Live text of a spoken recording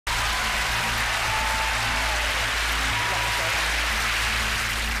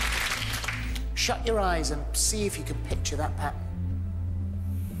shut your eyes and see if you can picture that pattern.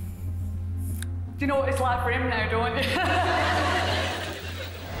 Do you know what it's like for him now, don't you?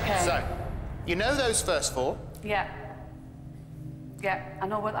 Okay. So, you know those first four? Yeah. Yeah, I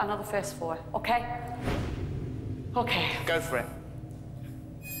know the first four. Okay? Okay. Go for it.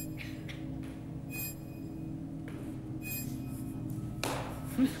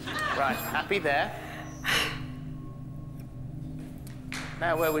 Right, happy there.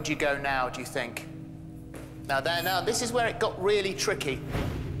 Now, where would you go now, do you think? Now, this is where it got really tricky.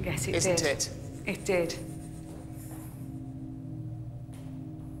 Yes, it did. Isn't it? It did.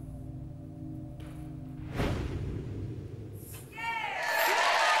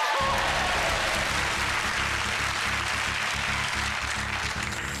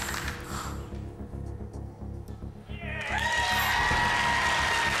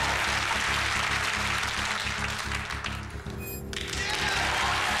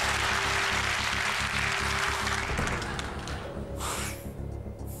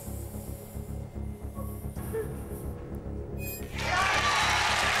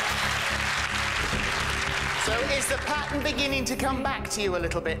 So is the pattern beginning to come back to you a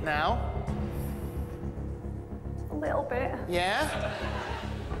little bit now? A little bit. Yeah?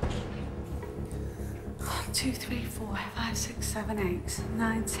 1, 2, 3, 4, 5, 6, 7, 8,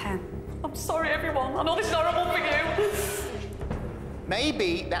 9, 10. I'm sorry, everyone. I know this is horrible for you.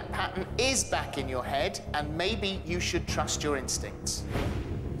 Maybe that pattern is back in your head, and maybe you should trust your instincts.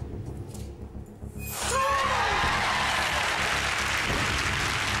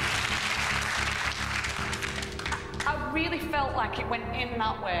 I really felt like it went in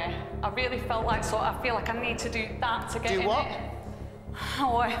that way. I really felt like, so I feel like I need to do that to get in. Do what?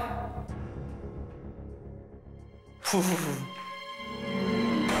 Oh,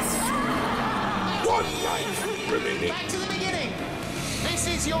 One life remaining. Back to the beginning. This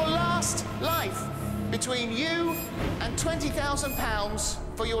is your last life between you and £20,000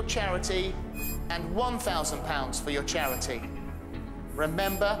 for your charity and £1,000 for your charity.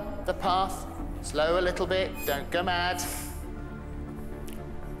 Remember the path. Slow a little bit, don't go mad.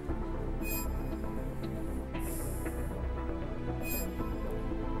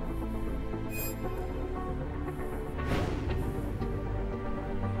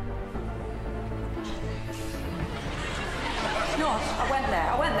 no, I went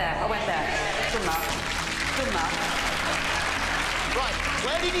there. Good enough. Right,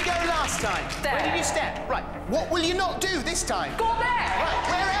 where did you go last time? There. Where did you step? Right, what will you not do this time? Go there! Right,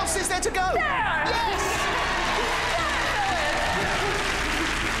 where else is there to go? There! Yes!